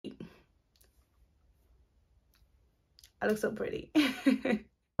I look so pretty.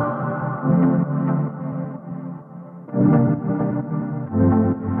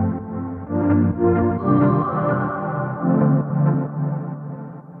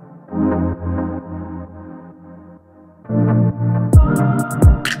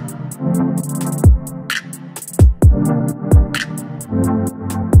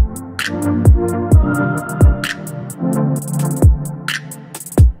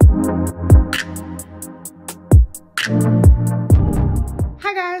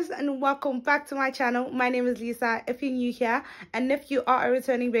 Hi guys, and welcome back to my channel. My name is Lisa if you're new here, and if you are a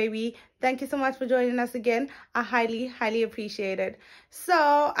returning baby, thank you so much for joining us again. I highly appreciate it.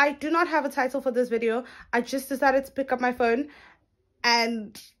 So I do not have a title for this video. I just decided to pick up my phone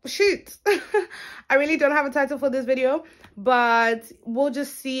and shoot. I really don't have a title for this video, but we'll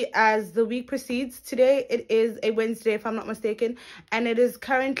just see as the week proceeds. Today it is a Wednesday if I'm not mistaken, and it is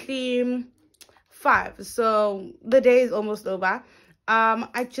currently 5, so the day is almost over.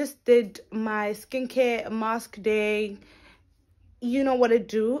 I just did my skincare mask day. You know what to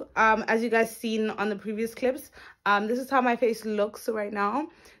do. As you guys seen on the previous clips, this is how my face looks right now.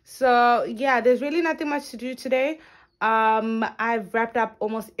 So yeah, there's really nothing much to do today. I've wrapped up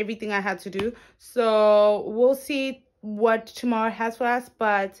almost everything I had to do, so we'll see what tomorrow has for us.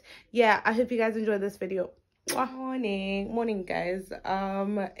 But yeah, I hope you guys enjoy this video. Morning guys.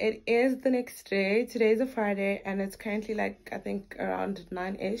 It is the next day. Today is a Friday and it's currently like I think around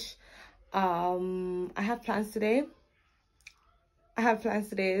 9ish. I have plans today.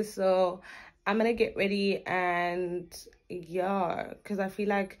 So I'm gonna get ready, and yeah, because I feel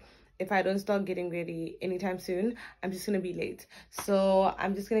like if I don't start getting ready anytime soon, I'm just gonna be late. So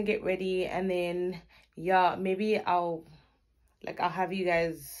I'm just gonna get ready, and then yeah, maybe I'll have you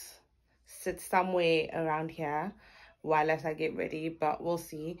guys sit somewhere around here while as I get ready, but we'll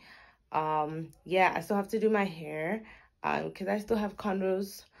see. Yeah, I still have to do my hair because I still have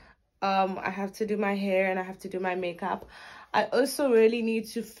cornrows. I have to do my hair and I have to do my makeup. I also really need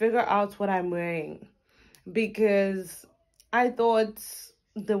to figure out what I'm wearing, because I thought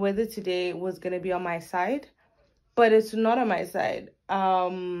the weather today was gonna be on my side, but it's not on my side.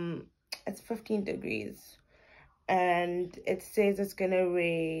 It's 15 degrees and it says it's gonna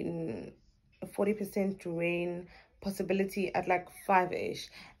rain, 40% rain possibility at like 5ish,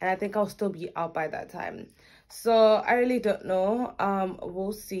 and I think I'll still be out by that time. So I really don't know.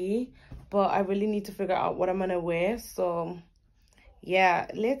 We'll see, but I really need to figure out what I'm gonna wear. So yeah,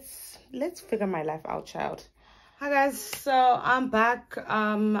 let's figure my life out, child. Hi guys, so I'm back.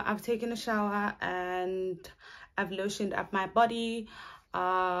 I've taken a shower and I've lotioned up my body.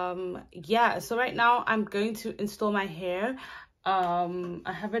 Yeah, so right now I'm going to install my hair. I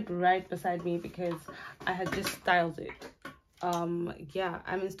have it right beside me because I had just styled it. Yeah,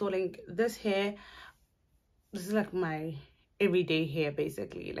 I'm installing this hair. This is like my everyday hair,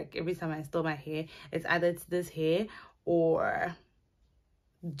 basically. Like every time I install my hair, it's either this hair or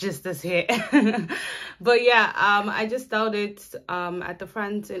just this hair. But yeah, I just styled it at the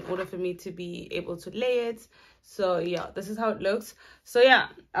front in order for me to be able to lay it. So yeah, this is how it looks. So yeah,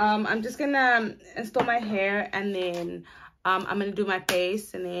 I'm just gonna install my hair, and then I'm gonna do my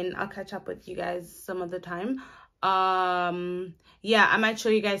face, and then I'll catch up with you guys some other time. Yeah, I might show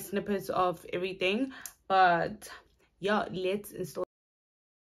you guys snippets of everything, but yeah, let's install.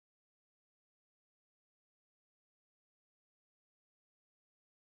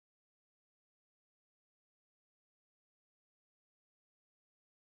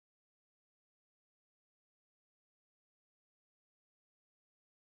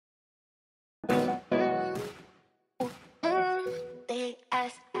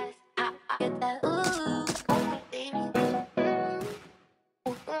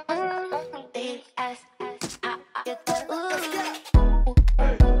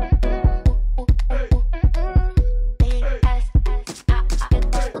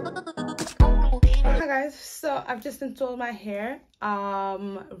 So I've just installed my hair.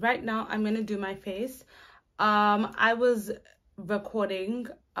 Right now I'm gonna do my face. I was recording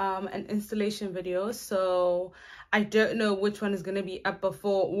an installation video, so I don't know which one is gonna be up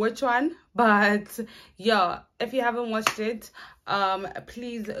before which one, but yeah, if you haven't watched it,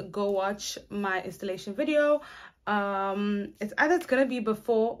 please go watch my installation video. It's either it's gonna be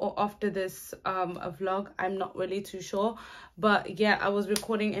before or after this vlog. I'm not really too sure, but yeah, I was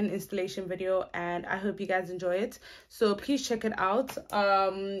recording an installation video and I hope you guys enjoy it, so please check it out.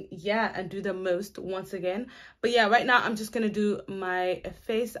 Yeah, and do the most once again. But yeah, right now I'm just gonna do my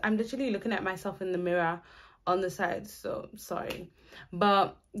face. I'm literally looking at myself in the mirror on the side, so sorry,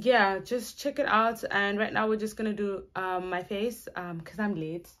 but yeah, just check it out. And right now we're just gonna do my face because I'm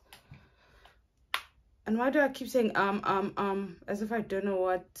late And why do I keep saying as if I don't know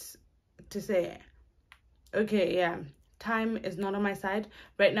what to say? Okay, yeah, time is not on my side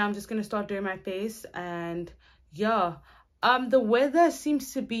right now. I'm just gonna start doing my face. And yeah, the weather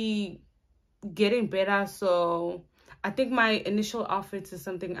seems to be getting better, so I think my initial outfits is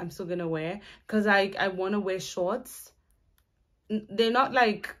something I'm still gonna wear, because I want to wear shorts. They're not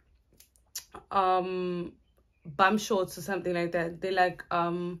like bum shorts or something like that. They're like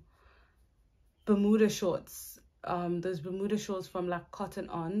Bermuda shorts, those Bermuda shorts from like Cotton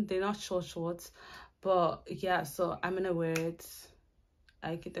On. They're not shorts, but yeah, so I'm gonna wear it.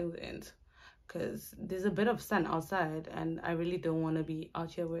 I get those in because there's a bit of sun outside and I really don't want to be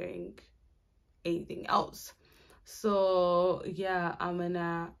out here wearing anything else. So yeah, I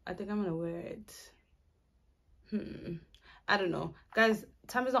think I'm gonna wear it. I don't know, guys.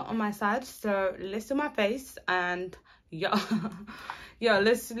 Time is not on my side, so let's do my face. And yeah, yeah,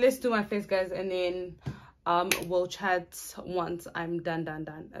 let's do my face, guys, and then we'll chat once I'm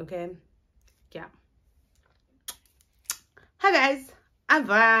done. Okay, yeah. Hi guys, I'm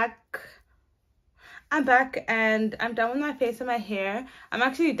back and I'm done with my face and my hair. I'm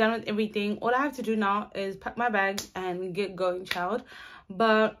actually done with everything. All I have to do now is pack my bags and get going, child.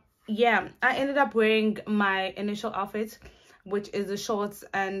 But yeah, I ended up wearing my initial outfit, which is the shorts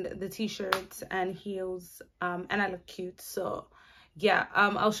and the t-shirts and heels, and I look cute. So yeah,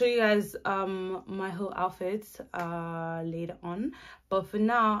 I'll show you guys my whole outfit later on, but for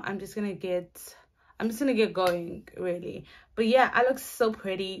now I'm just gonna get going, really. But yeah, I look so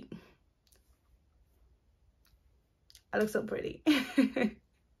pretty. I look so pretty.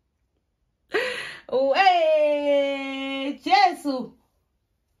 Hey, Jesus.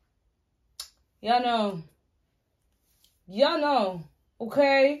 Y'all know,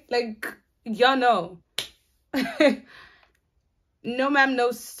 okay? Like, y'all know. No ma'am,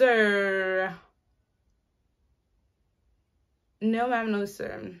 no sir. No ma'am, no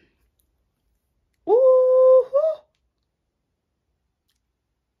sir. Ooh.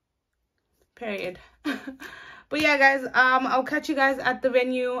 Period. But yeah, guys, I'll catch you guys at the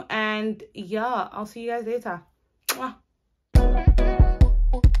venue, and yeah, I'll see you guys later. Mwah.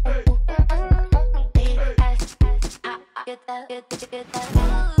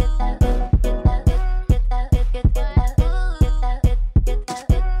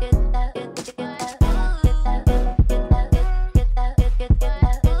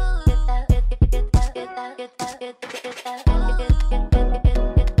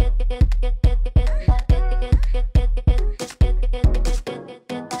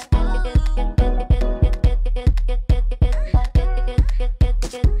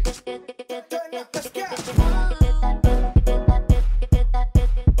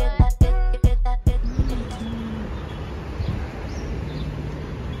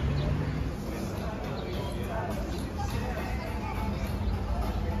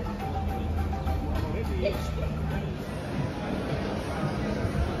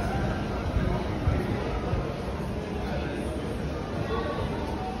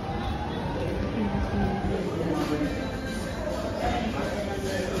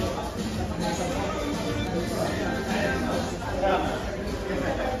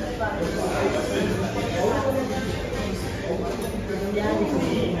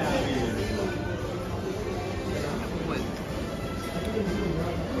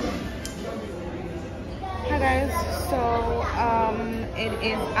 Hi guys, so it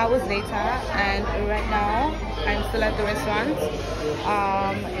is hours later and right now I'm still at the restaurant.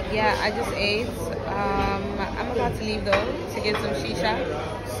 Yeah, I just ate. I'm about to leave though to get some shisha,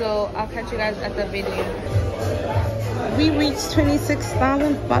 so I'll catch you guys at the video. We reached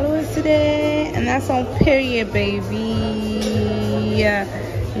 26,000 followers today, and that's on period, baby. Yeah,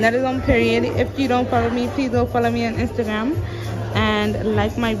 that is on period. If you don't follow me, please go follow me on Instagram and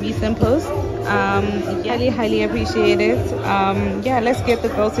like my recent post. Highly appreciate it. Yeah, let's get the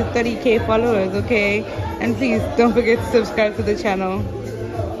goal to 30k followers, okay? And please don't forget to subscribe to the channel.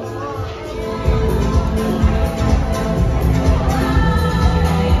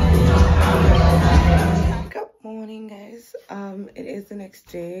 Good morning, guys. It is the next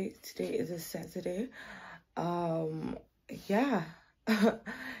day. Today is a Saturday. Yeah.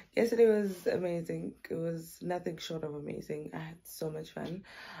 Yesterday was amazing. It was nothing short of amazing. I had so much fun.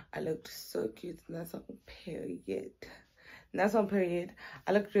 I looked so cute, and that's on period.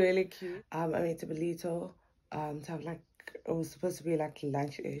 I looked really cute. I made a burrito to have like, it was supposed to be like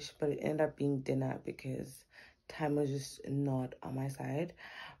lunch-ish, but it ended up being dinner because time was just not on my side.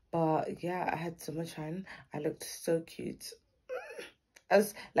 But yeah, I had so much fun. I looked so cute. I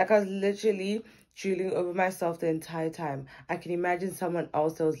was literally drooling over myself the entire time. I can imagine someone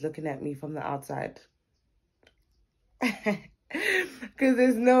else that was looking at me from the outside. Because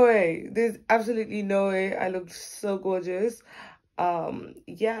there's no way, there's absolutely no way I looked so gorgeous.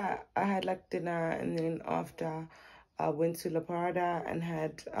 Yeah, I had like dinner, and then after I went to La Parada and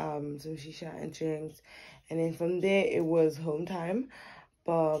had some shisha and drinks, and then from there it was home time.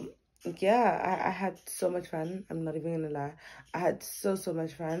 But yeah, I had so much fun. I'm not even gonna lie, I had so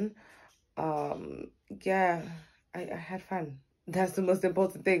much fun. Yeah, I had fun. That's the most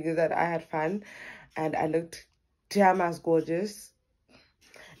important thing, is that I had fun and I looked damn as gorgeous.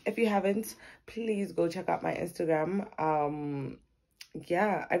 If you haven't, please go check out my Instagram.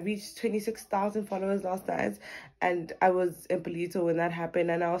 Yeah, I reached 26,000 followers last night, and I was in Polito when that happened,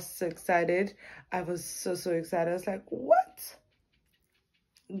 and I was so excited. I was so excited. I was like, what?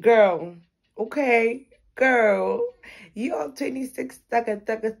 Girl, okay, girl, you are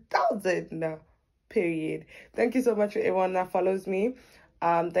 26,000 now, period. Thank you so much for everyone that follows me.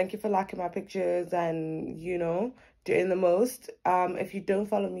 Thank you for liking my pictures and, you know, doing the most. If you don't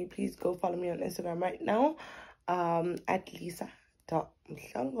follow me, please go follow me on Instagram right now, at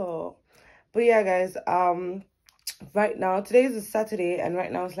Lisa.Mhlongo. But yeah, guys, right now, today is a Saturday, and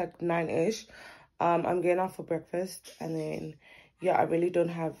right now it's like 9ish. I'm going out for breakfast, and then yeah, I really don't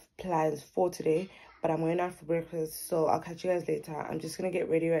have plans for today, but I'm going out for breakfast, so I'll catch you guys later. I'm just gonna get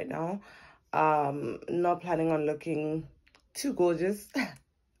ready right now. Not planning on looking too gorgeous.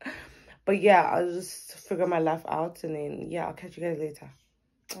 But yeah, I'll just figure my life out, and then yeah, I'll catch you guys later.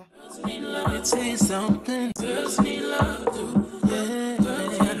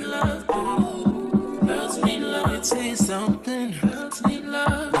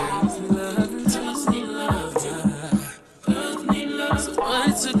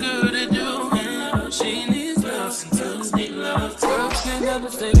 What's a girl to do? She needs love. Some girls need love. Girls can't never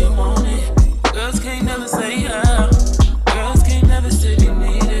say they want it. Girls can't never say how. Girls can't never say they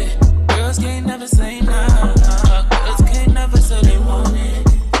need it. Girls can't never say no. Girls can't never say they want it.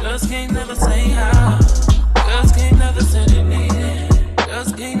 Girls can't never say how. Girls can't never say they need it.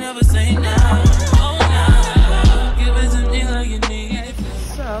 Girls can't never say no. Oh no, give it to me like you need it.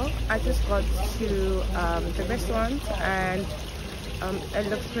 So I just got to the restaurant, and it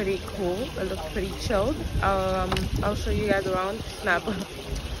looks pretty cool. It looks pretty chilled. I'll show you guys around. Snap.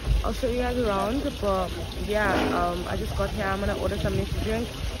 I'll show you guys around. But yeah, I just got here. I'm gonna order something to drink,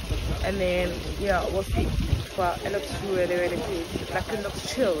 and then yeah, we'll see. But it looks really cool. Like, it looks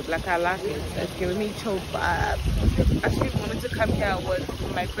chilled. Like, I like it. It's giving me chill vibes. I actually wanted to come here with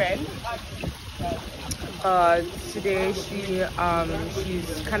my friend, but today she's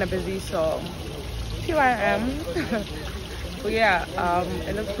kind of busy, so here I am. But yeah,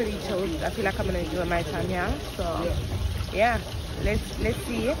 it looks pretty chilled. I feel like I'm gonna enjoy my time here. So yeah, let's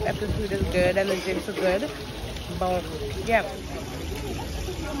see if the food is good and the drinks are good. But yeah.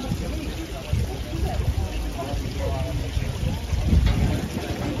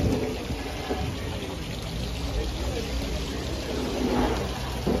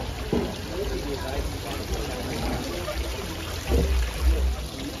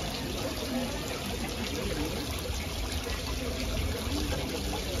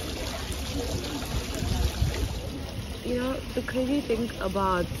 You know, the crazy thing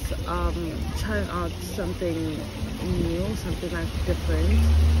about trying out something new, something like different,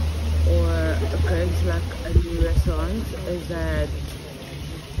 or going to like a new restaurant, is that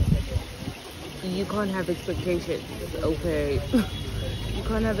you can't have expectations, okay? You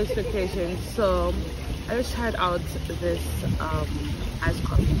can't have expectations. So I just tried out this iced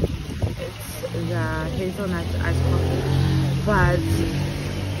coffee. It's the hazelnut iced coffee, but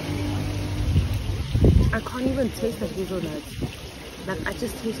I can't even taste the hazelnut. Like, I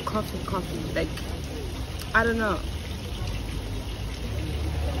just taste coffee. Like, I don't know.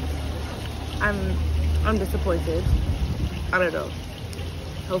 I'm disappointed. I don't know.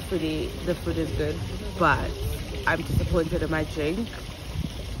 Hopefully the food is good, but I'm disappointed in my drink.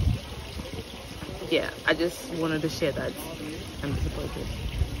 Yeah, I just wanted to share that. I'm disappointed.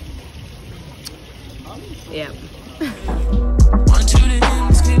 Yeah. Want you to hear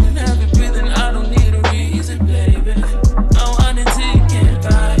me screaming, heavy breathing. I don't need a reason, baby. I want it till you get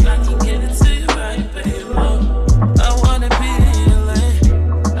right. I can get it to you right, baby. I wanna be in your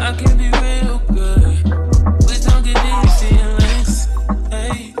lane. I can be real good. Please don't get these feelings.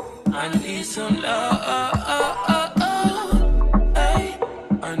 Hey, I need some love. Hey,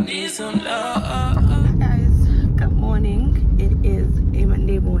 I need some love. Hi guys, good morning. It is a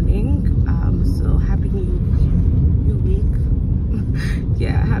Monday morning. So happy new week.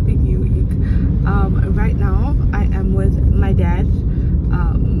 Yeah, happy new week. Right now I am with my dad.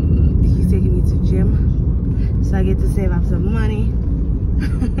 He's taking me to gym, so I get to save up some money.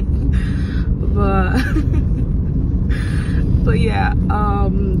 But But yeah,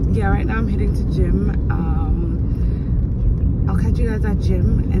 yeah, right now I'm heading to gym. I'll catch you guys at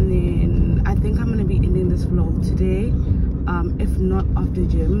gym, and then I think I'm gonna be ending this vlog today, if not after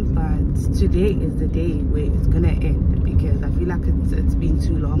gym, but today is the day where it's gonna end because I feel like it's been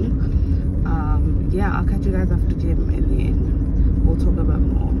too long. Yeah, I'll catch you guys after gym, and then we'll talk about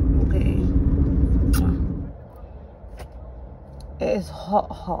more. Okay. It is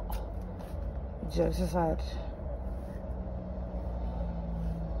hot. Jokes aside.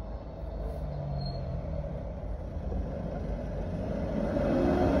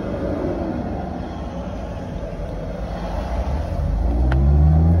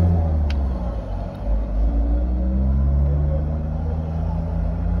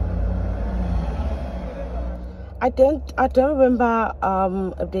 I don't remember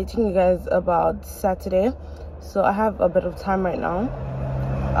updating you guys about Saturday, so I have a bit of time right now,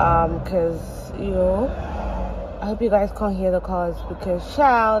 because I hope you guys can't hear the cars because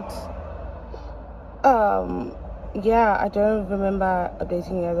shout. Yeah, I don't remember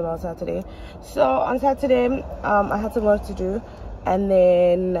updating you guys about Saturday. So on Saturday I had some work to do, and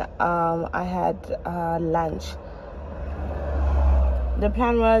then I had lunch. The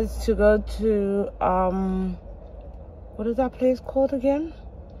plan was to go to what is that place called again?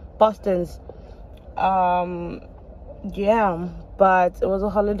 Boston's. Yeah, but it was a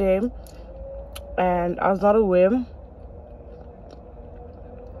holiday and I was not aware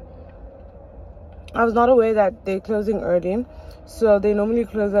that they're closing early. So they normally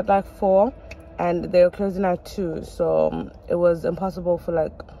close at like 4 and they're closing at 2, so it was impossible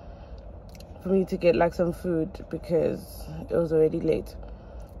for me to get like some food because it was already late.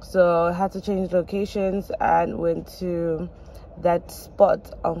 So I had to change locations and went to that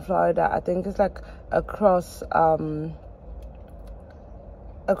spot on Florida. I think it's like across the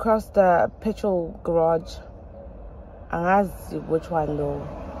petrol garage. I see which one though.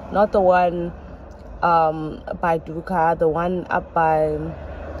 Not the one by Duca, the one up by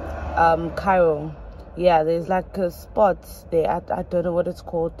Cairo. Yeah, there's like a spot there. I don't know what it's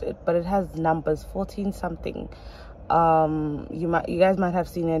called, but it has numbers 14 something. You guys might have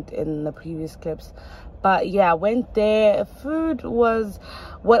seen it in the previous clips, but yeah, went there. Food was,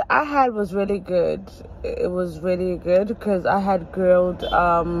 what I had was really good. It was really good because I had grilled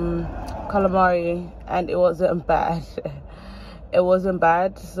calamari and it wasn't bad. It wasn't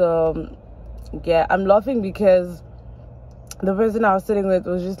bad. So yeah, I'm laughing because the person I was sitting with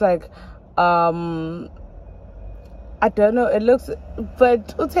was just like, I don't know, it looks,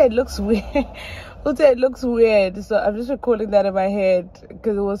 but Ute, it looks weird. It looks weird, so I'm just recording that in my head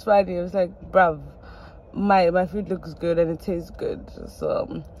because it was funny. It was like, bruv, my food looks good and it tastes good.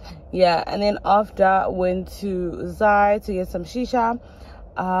 So yeah, and then after went to Zai to get some shisha.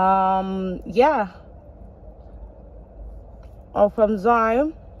 Yeah, from Zai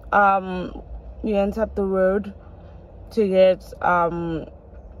we went up the road to get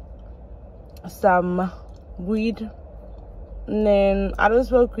some weed, and then I don't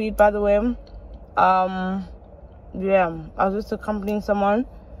smoke weed, by the way. Yeah, I was just accompanying someone.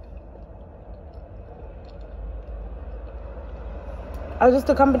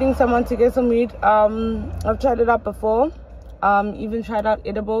 To get some weed. I've tried it out before, even tried out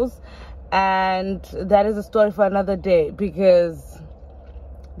edibles, and that is a story for another day because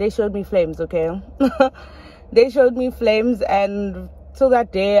they showed me flames. Okay. They showed me flames, and till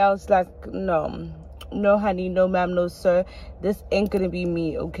that day I was like, no honey, no ma'am, no sir, this ain't gonna be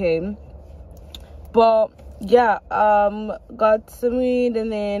me. Okay. But yeah, got some weed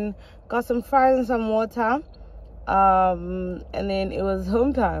and then got some fries and some water, and then it was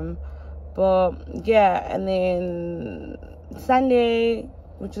home time. But yeah, and then Sunday,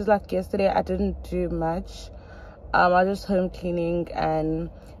 which was like yesterday, I didn't do much. I was just home cleaning and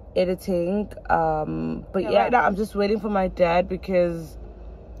editing. But yeah, right now I'm just waiting for my dad because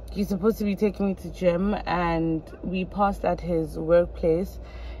he's supposed to be taking me to gym, and we passed at his workplace.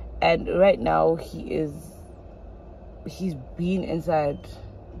 And right now he's been inside.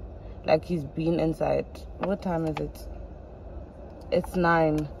 Like, he's been inside. What time is it? It's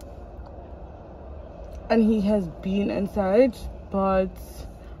 9. And he has been inside. But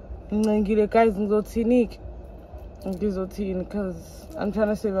guys, because I'm trying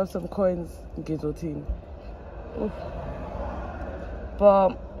to save up some coins.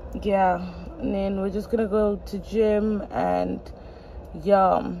 But yeah, and then we're just gonna go to gym, and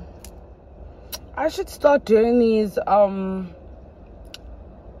yeah, I should start doing these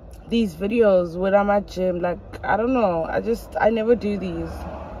videos when I'm at gym. Like, I don't know, I never do these.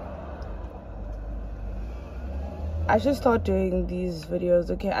 I should start doing these videos.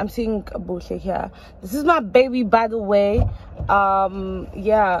 Okay, I'm seeing Buhle here. This is my baby, by the way.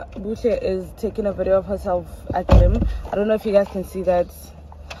 Yeah, Buhle is taking a video of herself at gym. I don't know if you guys can see that,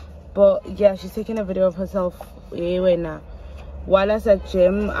 but yeah, she's taking a video of herself while I was at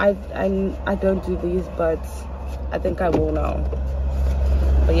gym. I don't do these, but I think I will now.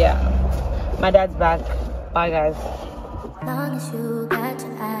 But yeah, my dad's back. Bye guys. Long as you got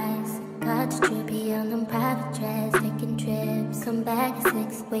your eyes, got your drippy on them private jets, taking trips. Come back at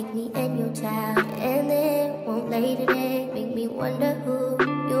 6, wake me and your child, and then won't lay today. Make me wonder who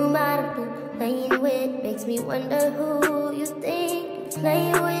you might have been playing with. Makes me wonder who you think you're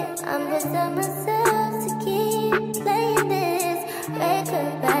playing with. I'm just on myself to keep playing this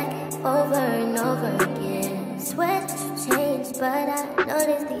record back over and over again. Swear that you changed, but I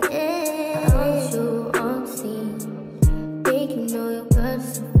noticed the end. I want you on scene. Think you know your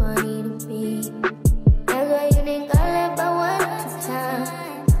girl's so funny to me. That's why you think I left by 1 time.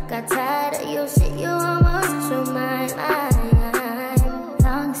 Got tired of your shit, you almost lost your mind.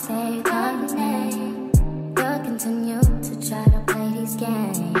 Long stay, call your name. You'll continue to try to play these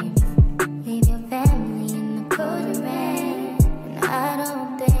games. Leave your family in the cold rain, and I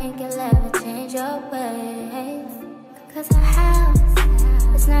don't think you'll ever change your ways. Cause our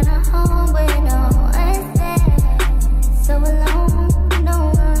house is not a home where no one's there. So alone,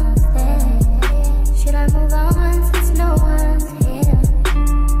 no one's there. Should I move on since no one's here?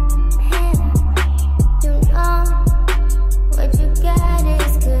 You know what you got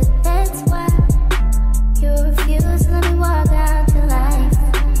is good, that's why you refuse to let me walk out your life.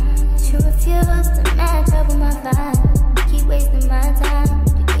 You refuse to match up with my vibe. You keep wasting my time,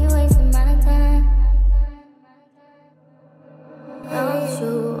 you keep wasting my time. I want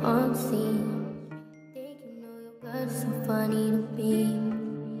you on scene. So funny to me.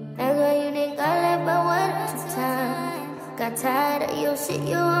 That's why you think I left by 1 time. Got tired of your shit,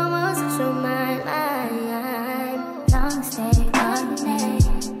 you almost lost your mind. Long stay, call your name.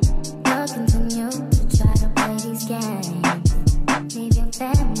 You'll continue to try to play these games. Leave your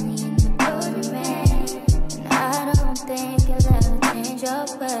family in the cold rain, and I don't think you'll ever change your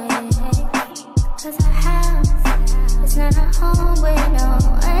ways. Cause our house is not a home where no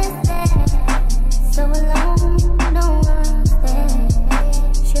one's there. So alone, no one's there.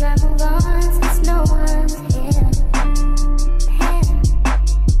 Should I move on since no one's here?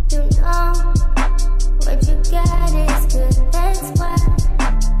 You know what you got is good, that's why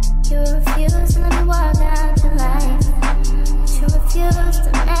you refuse to let me walk out your life. You refuse to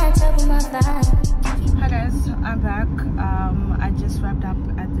match up with my vibe. Hi guys, I'm back. I just wrapped up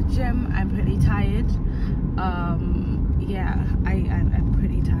at the gym. I'm pretty tired. Yeah, I'm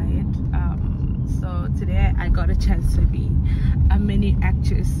pretty tired. So today I got a chance to be a mini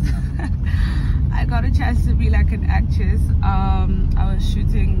actress. I got a chance to be like an actress. I was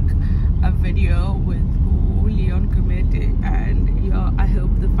shooting a video with Lisa.Mhlongo, and yeah, I hope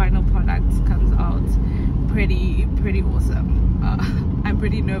the final product comes out pretty awesome. I'm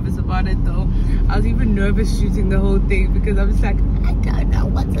pretty nervous about it though. I was even nervous shooting the whole thing because I was like, I don't know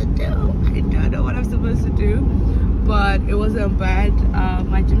what to do. I don't know what I'm supposed to do. But it wasn't bad.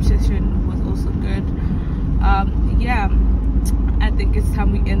 My gym session was also good. Yeah, I think it's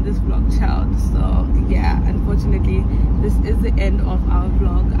time we end this vlog, child. So yeah, unfortunately this is the end of our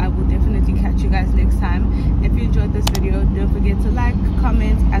vlog. I will definitely catch you guys next